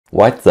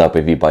What's up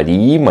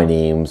everybody, my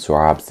name's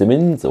Rob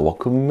Simmons,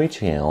 welcome to my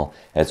channel.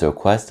 As a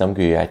request, I'm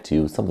going to react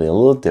to something a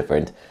little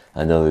different,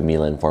 another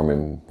Mylene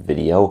Farmer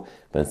video,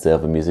 but instead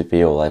of a music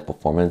video or live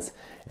performance,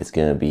 it's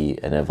going to be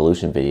an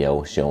evolution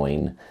video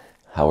showing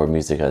how her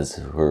music has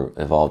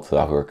evolved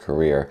throughout her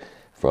career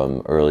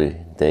from early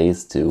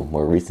days to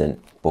more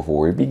recent.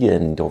 Before we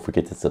begin, don't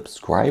forget to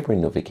subscribe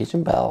and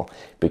notification bell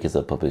because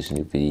I publish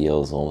new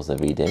videos almost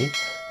every day.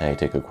 And I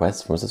take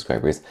requests from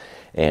subscribers,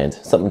 and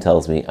something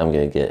tells me I'm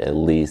going to get at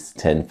least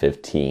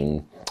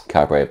 10-15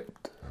 copyright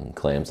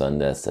claims on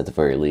this at the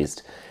very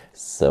least.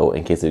 So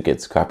in case it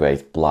gets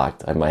copyright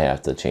blocked, I might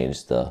have to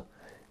change the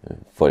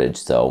footage.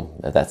 So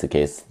if that's the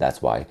case,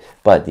 that's why.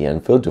 But the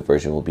unfiltered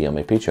version will be on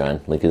my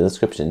Patreon, link in the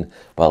description.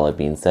 But all that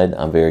being said,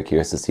 I'm very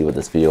curious to see what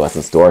this video has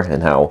in store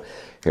and how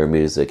her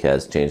music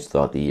has changed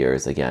throughout the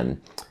years, again,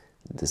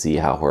 to see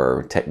how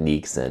her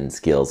techniques and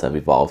skills have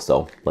evolved.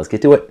 So let's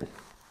get to it.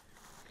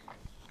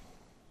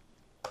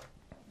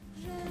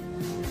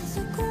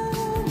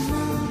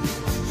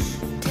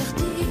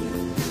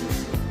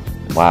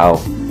 Wow,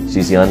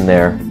 she's young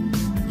there.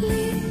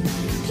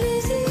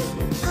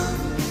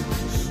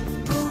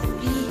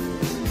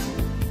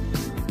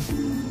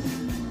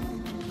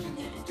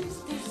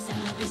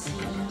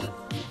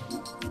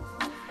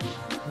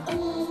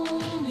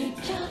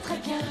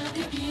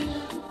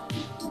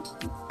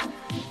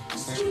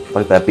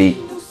 Like that beat.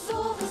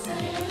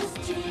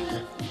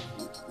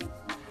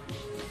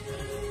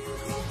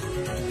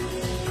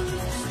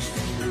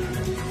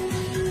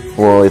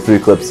 We're only 3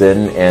 clips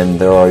in, and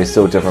they're already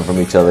so different from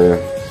each other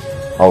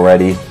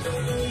already.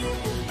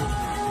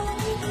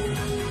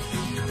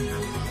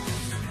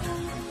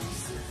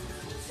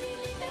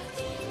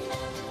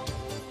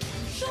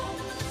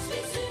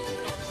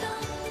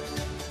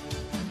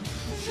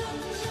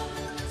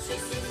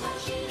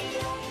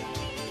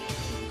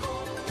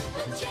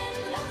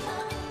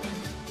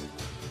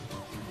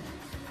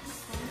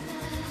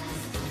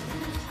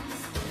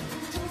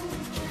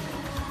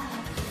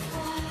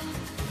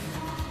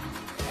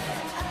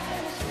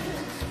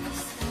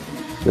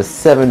 The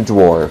 7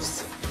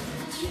 Dwarfs.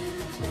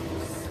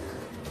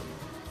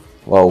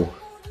 Whoa.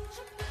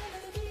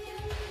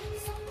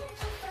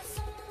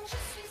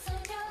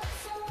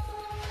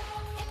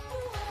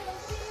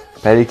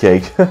 Patty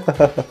cake.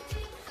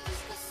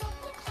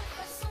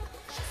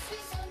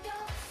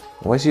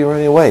 Why is she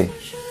running away?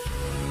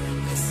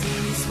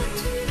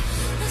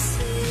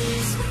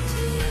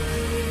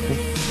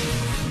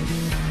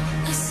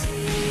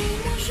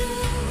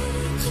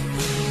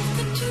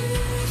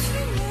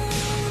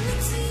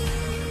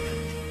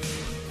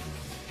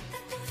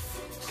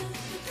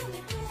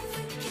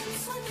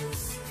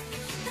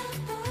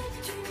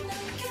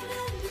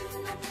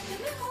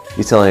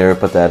 He's telling her to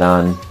put that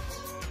on.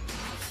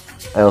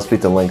 I don't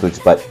speak the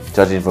language, but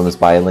judging from his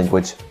body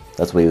language,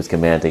 that's what he was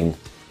commanding.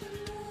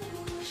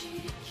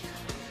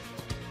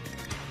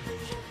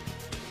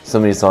 So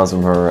many songs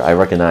from her I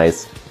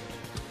recognize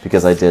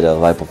because I did a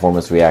live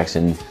performance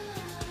reaction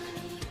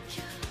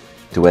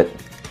to it.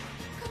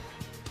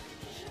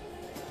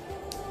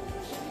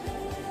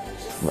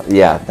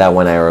 Yeah, that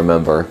one I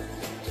remember.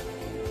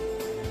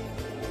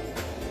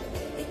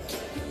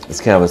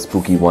 It's kind of a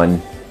spooky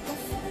one.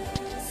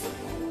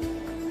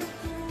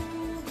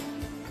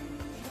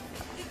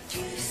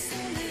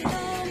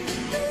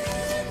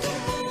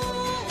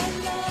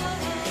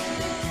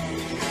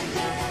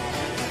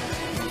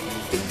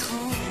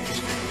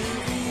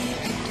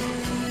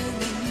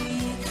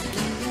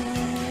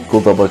 Cool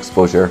double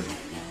exposure.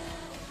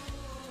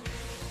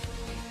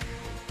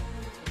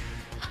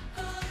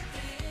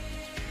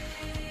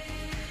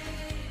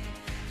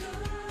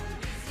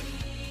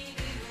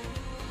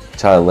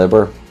 Child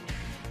labor.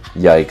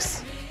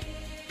 Yikes.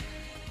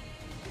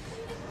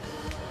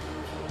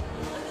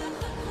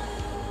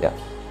 Yeah,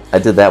 I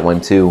did that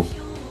one too.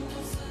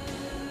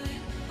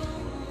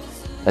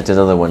 That's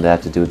another one that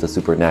had to do with the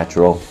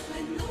supernatural.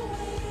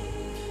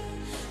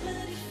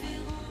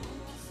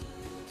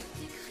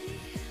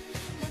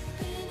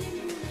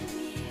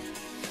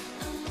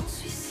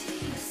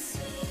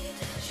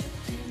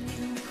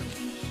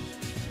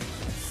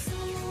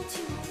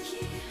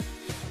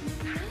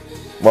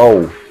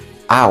 Whoa!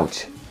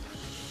 Ouch!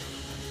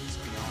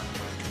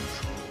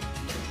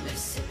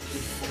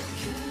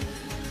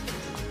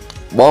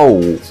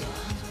 Whoa!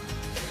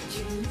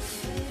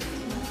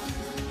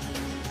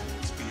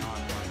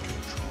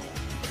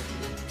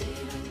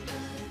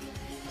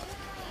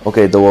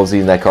 Okay, the wolves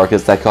eating that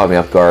carcass, that caught me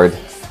off guard.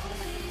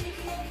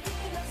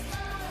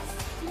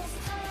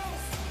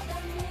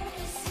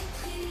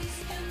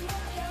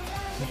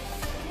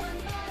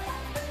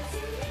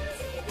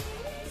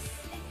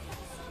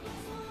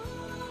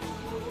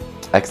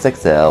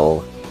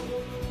 XXL.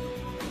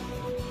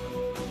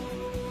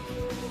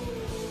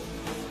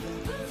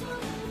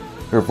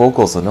 Her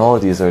vocals and all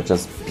of these are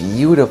just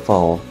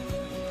beautiful.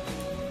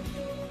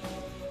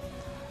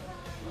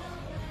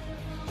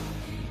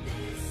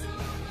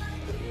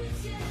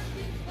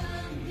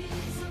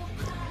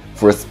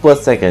 For a split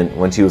second,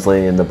 when she was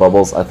laying in the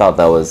bubbles, I thought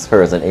that was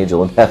her as an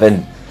angel in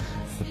heaven.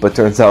 But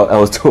turns out I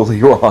was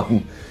totally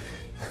wrong.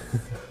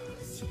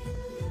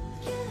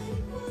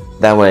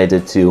 That one I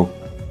did too.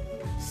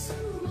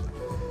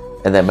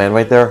 And that man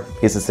right there,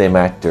 he's the same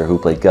actor who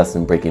played Gus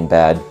in Breaking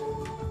Bad.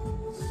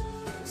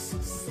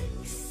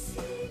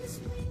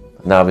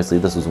 And obviously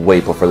this was way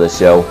before the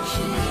show.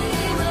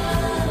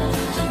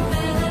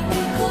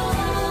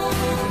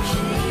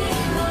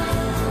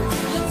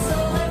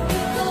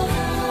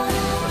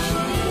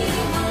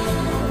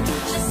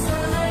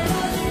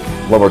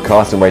 Rubber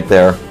costume right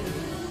there.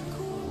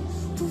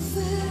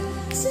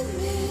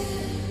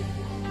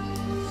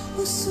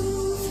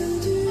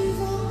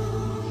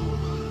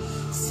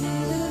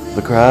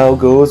 The crowd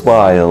goes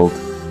wild.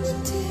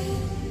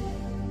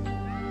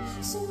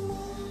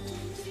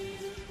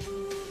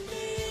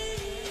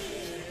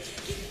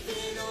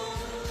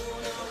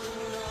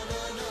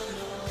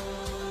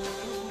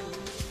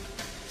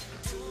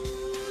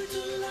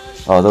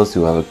 Oh, those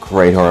two have a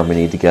great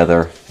harmony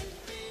together.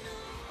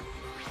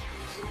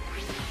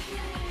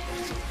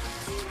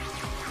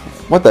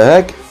 What the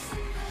heck?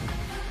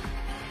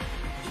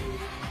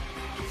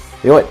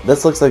 You know what?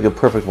 This looks like a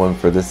perfect one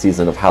for this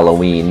season of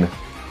Halloween.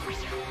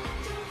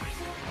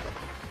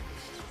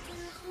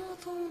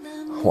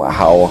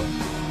 Wow.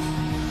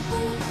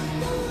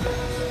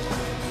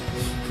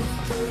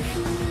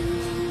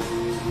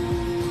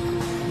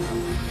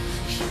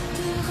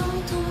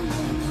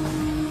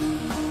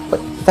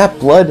 But that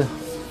blood?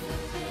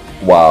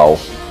 Wow.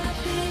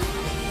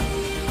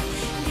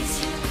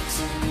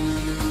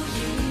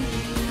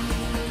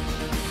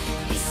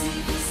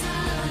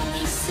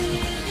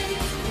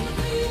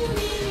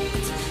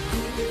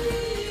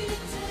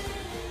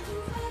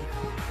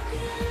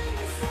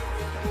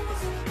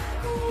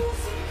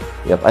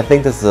 Yep, I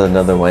think this is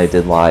another one I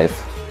did live.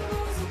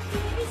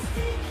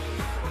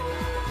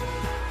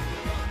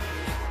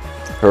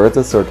 Her at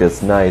the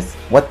circus, nice.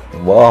 What?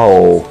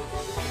 Whoa.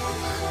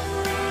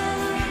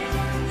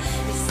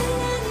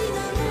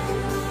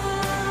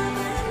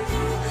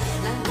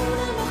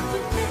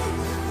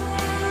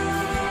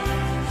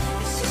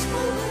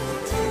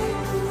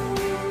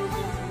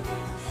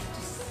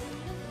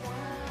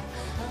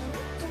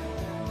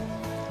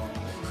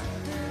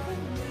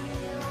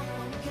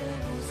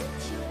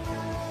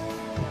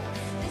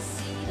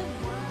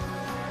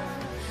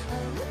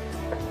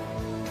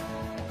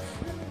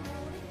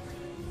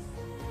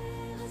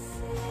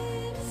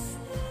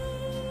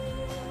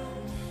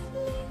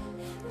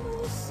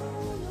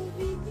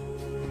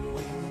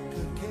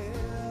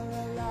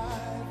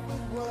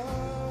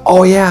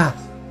 Oh yeah!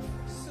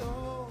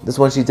 This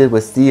one she did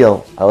with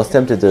Steel. I was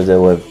tempted to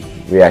do a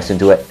reaction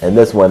to it, and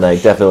this one I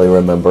definitely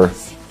remember.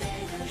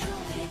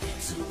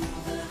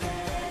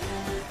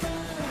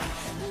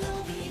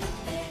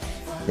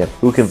 Yep,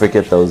 who can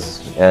forget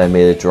those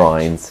animated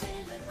drawings?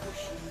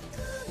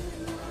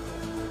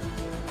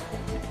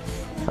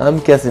 I'm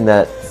guessing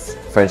that's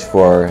French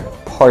for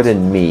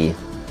pardon me.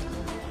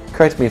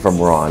 Correct me if I'm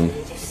wrong.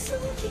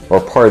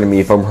 Or pardon me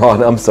if I'm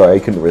wrong. I'm sorry, I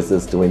couldn't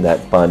resist doing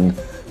that pun.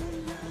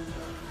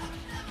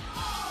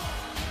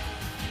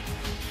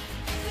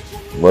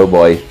 Whoa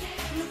boy.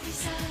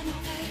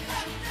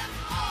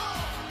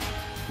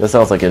 That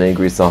sounds like an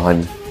angry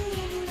song.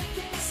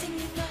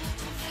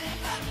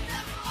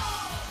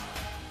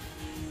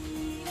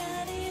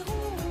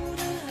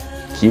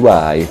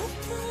 QI.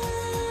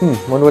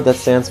 Wonder what that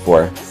stands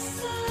for.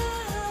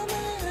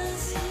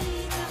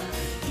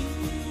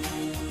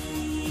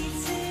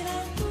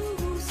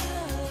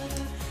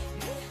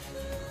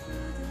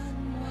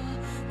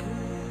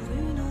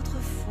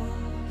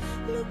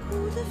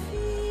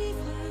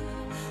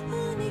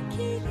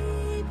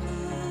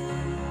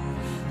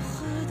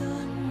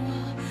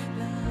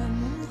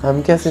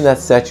 I'm guessing that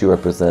statue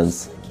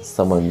represents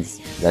someone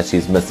that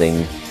she's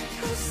missing.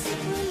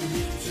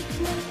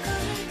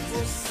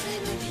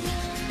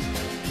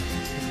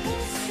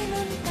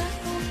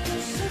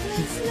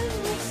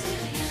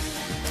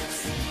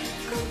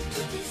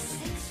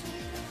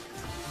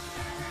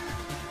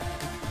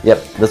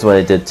 Yep, this one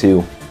I did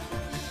too.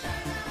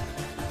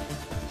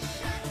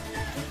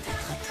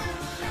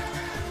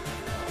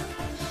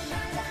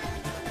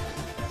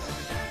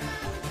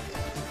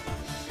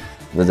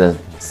 The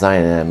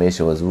design and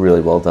animation was really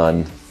well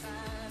done.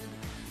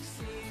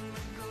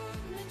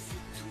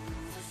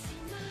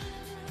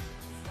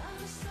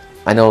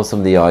 I know some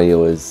of the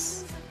audio it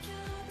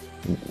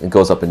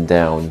goes up and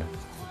down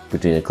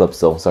between the clips,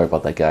 so sorry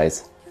about that,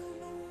 guys.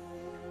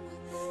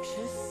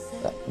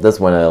 This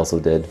one I also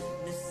did.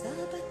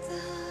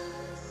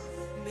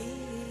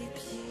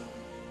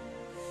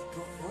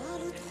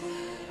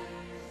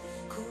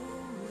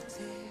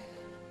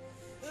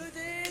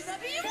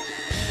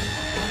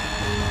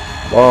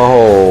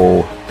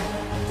 Whoa!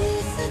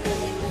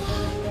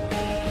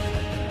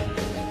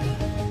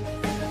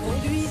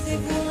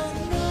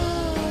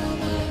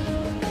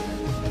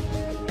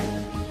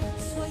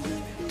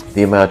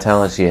 The amount of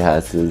talent she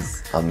has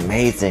is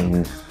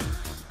amazing.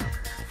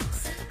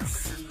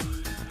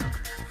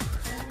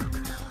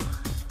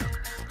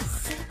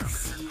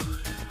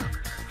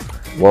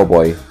 Whoa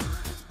boy.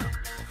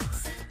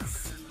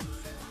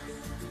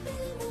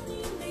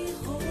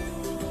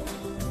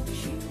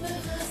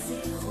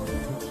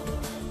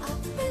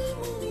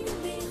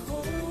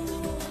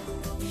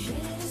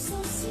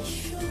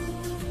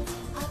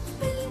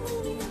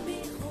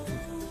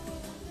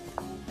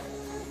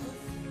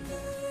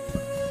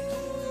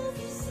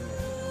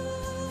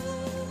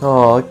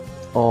 Oh,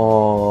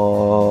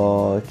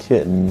 oh,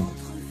 kitten.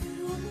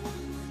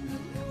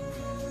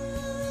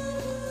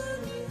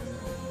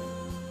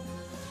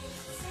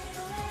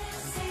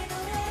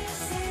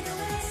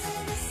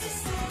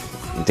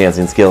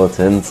 Dancing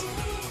skeletons.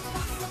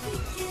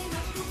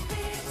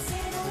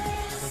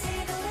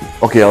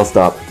 Okay, I'll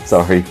stop.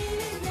 Sorry.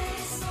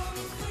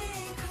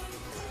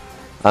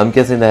 I'm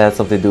guessing that has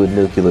something to do with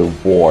nuclear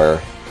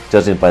war,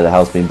 judging by the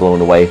house being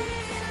blown away.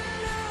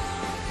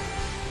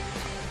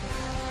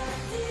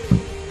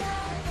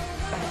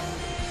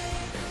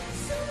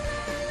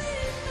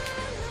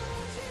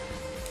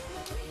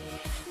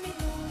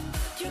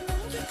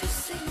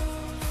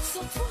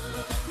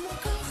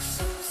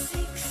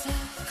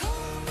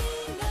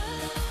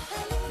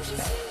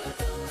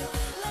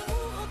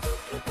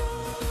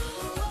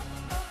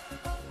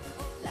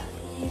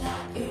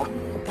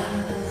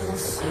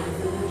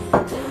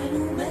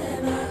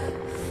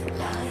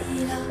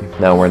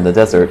 Now we're in the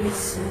desert.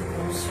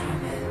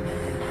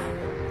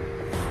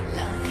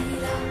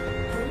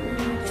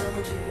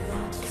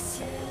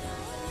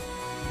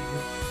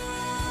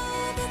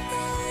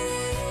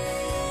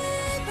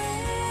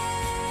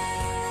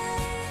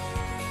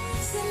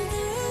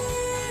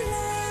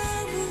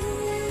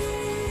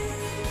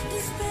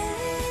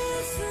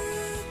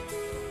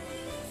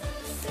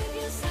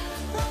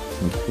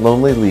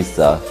 Lonely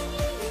Lisa.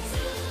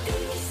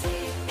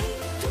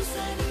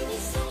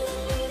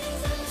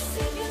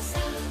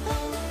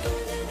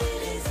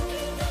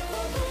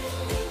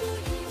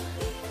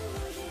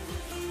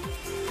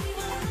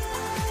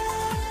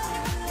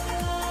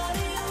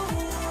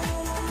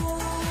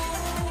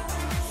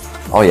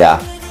 Oh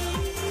yeah.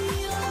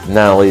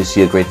 Not only is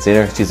she a great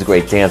singer, she's a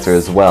great dancer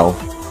as well.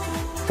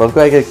 But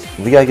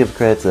we gotta give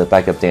credit to the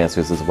backup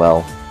dancers as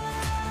well.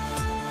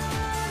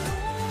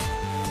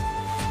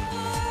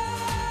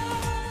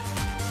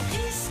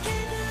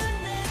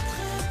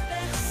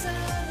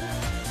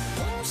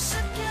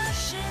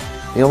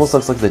 He almost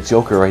looks like the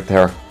Joker right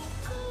there.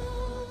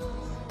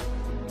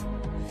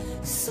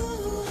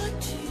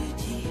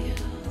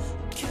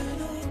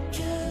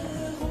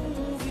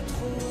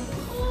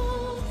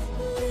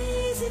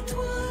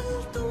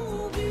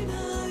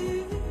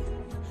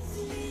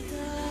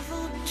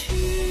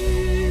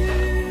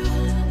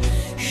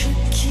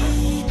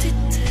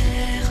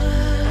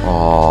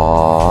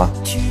 Aww.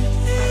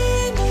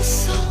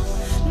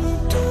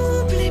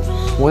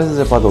 What is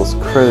it about those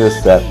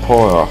critters that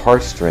pull on our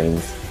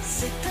heartstrings?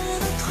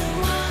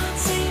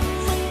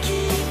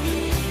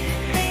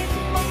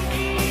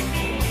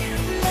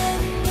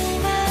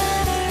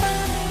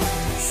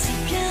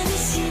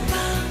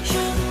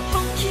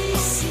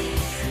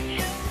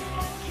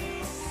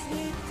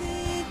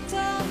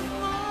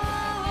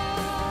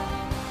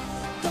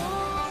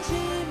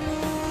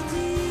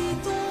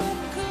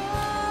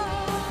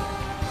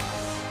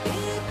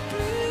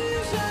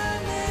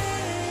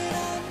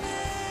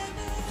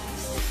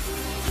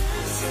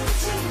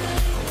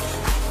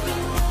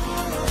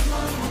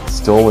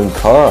 Stolen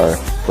car.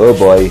 Oh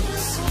boy.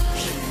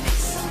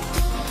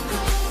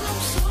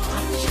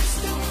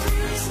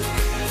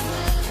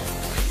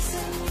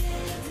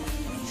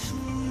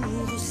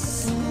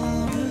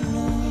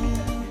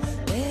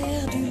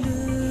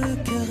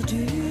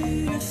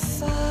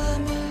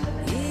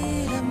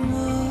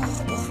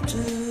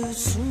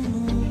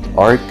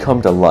 Art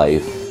come to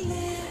life.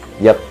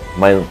 Yep,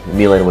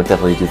 Mylene would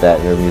definitely do that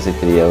in her music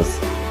videos.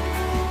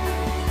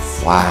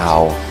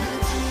 Wow.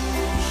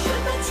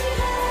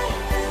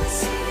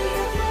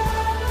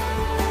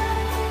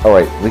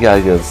 Alright, we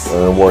gotta give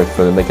an award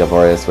for the makeup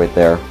artist right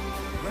there.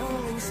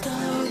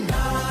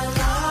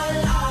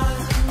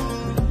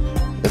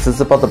 Is this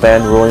about the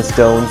band Rolling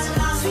Stones?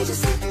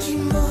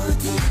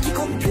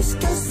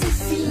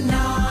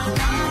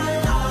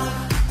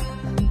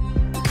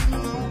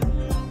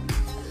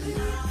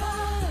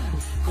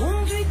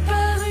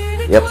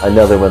 Yep,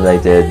 another one they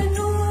did.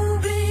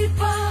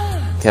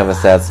 Kind of a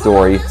sad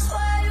story.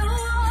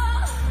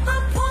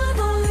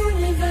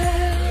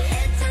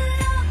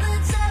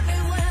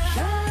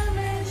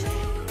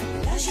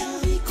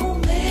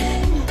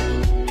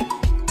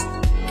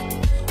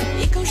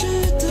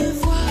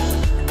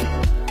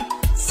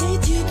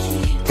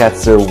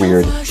 Cats are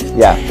weird.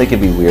 Yeah, they can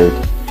be weird.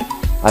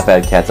 I've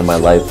had cats in my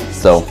life,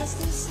 so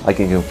I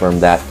can confirm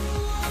that.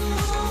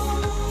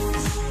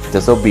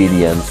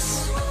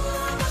 Disobedience.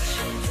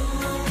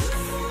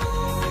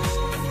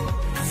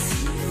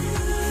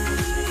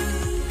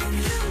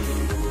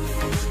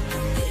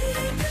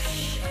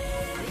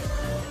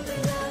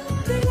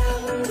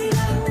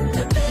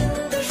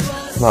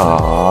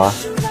 Aww.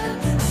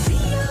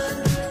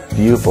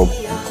 Beautiful,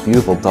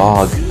 beautiful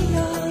dog.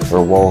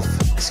 Or wolf.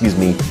 Excuse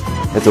me.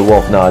 It's a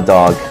wolf, not a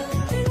dog.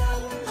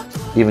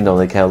 Even though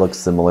they kind of look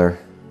similar.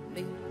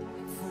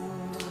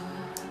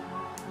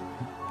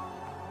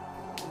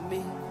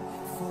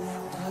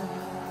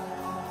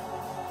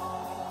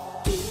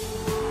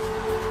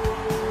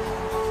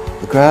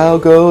 The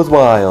crowd goes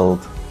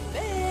wild.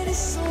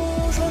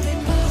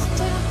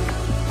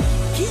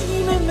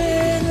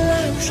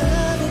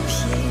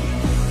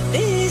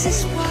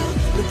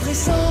 Le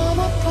présent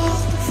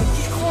m'emporte,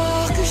 faut-il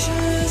croire que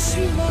je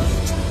suis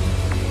morte?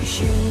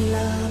 J'ai une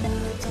lame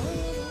dans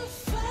le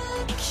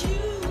fuck you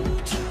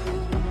too,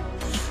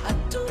 à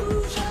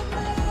tout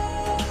jamais.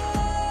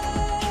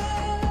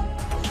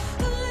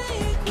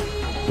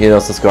 You know,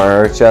 the scar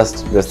on her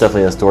chest, there's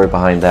definitely a story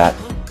behind that.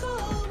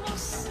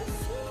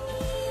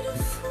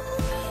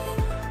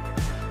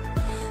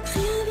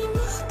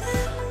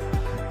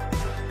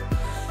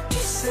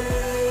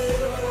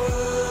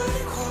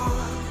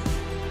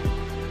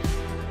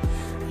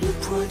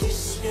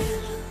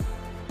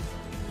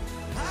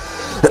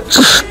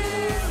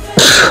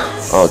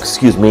 Oh,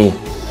 excuse me.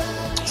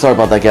 Sorry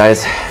about that,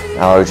 guys.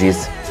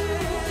 Allergies.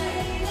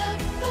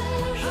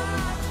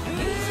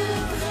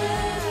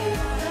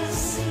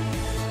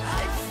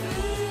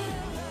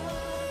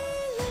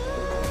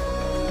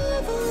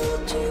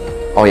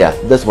 Oh yeah,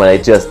 this one I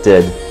just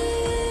did.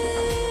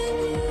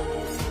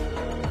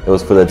 It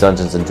was for the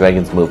Dungeons and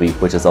Dragons movie,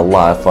 which is a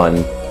lot of fun.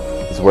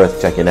 It's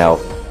worth checking out.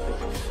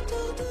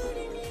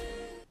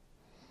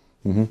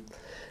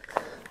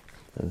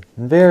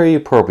 Very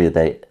appropriate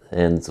that it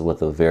ends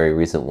with a very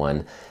recent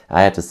one.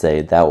 I have to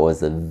say that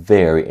was a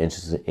very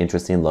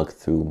interesting look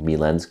through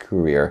Mylene's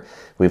career.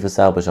 We've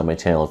established on my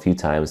channel a few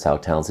times how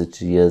talented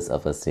she is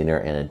of a singer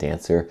and a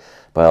dancer,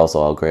 but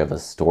also how great of a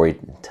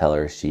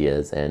storyteller she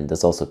is, and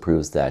this also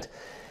proves that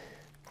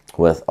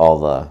with all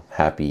the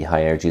happy,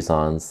 high energy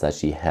songs that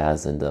she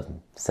has and the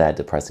sad,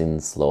 depressing,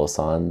 slow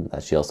song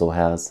that she also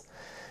has,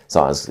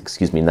 songs,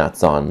 excuse me, not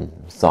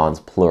songs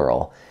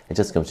plural, it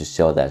just comes to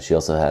show that she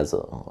also has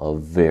a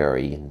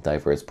very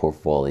diverse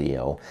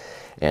portfolio.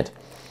 And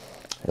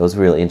it was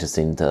really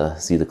interesting to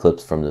see the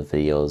clips from the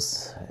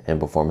videos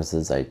and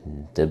performances I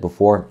did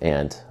before,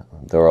 and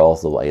there are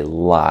also a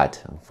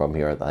lot from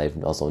here that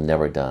I've also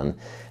never done,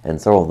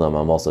 and several of them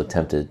I'm also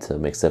tempted to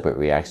make separate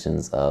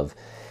reactions of,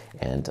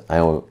 and I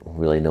don't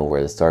really know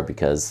where to start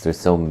because there's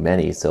so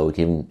many. So if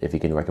you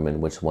can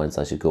recommend which ones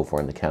I should go for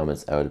in the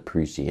comments, I would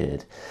appreciate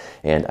it.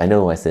 And I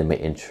know I said in my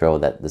intro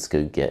that this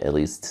could get at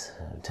least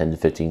 10 to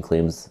 15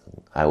 claims.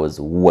 I was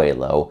way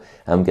low.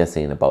 I'm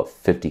guessing about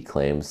 50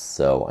 claims,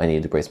 so I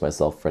need to brace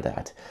myself for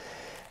that.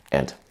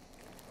 And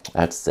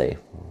I have to say,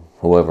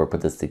 whoever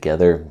put this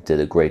together did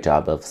a great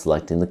job of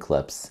selecting the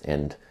clips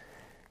and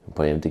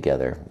putting them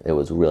together. It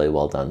was really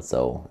well done,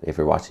 so if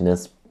you're watching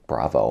this,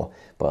 bravo.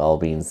 But all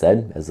being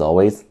said, as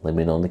always, let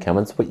me know in the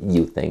comments what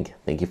you think.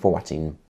 Thank you for watching.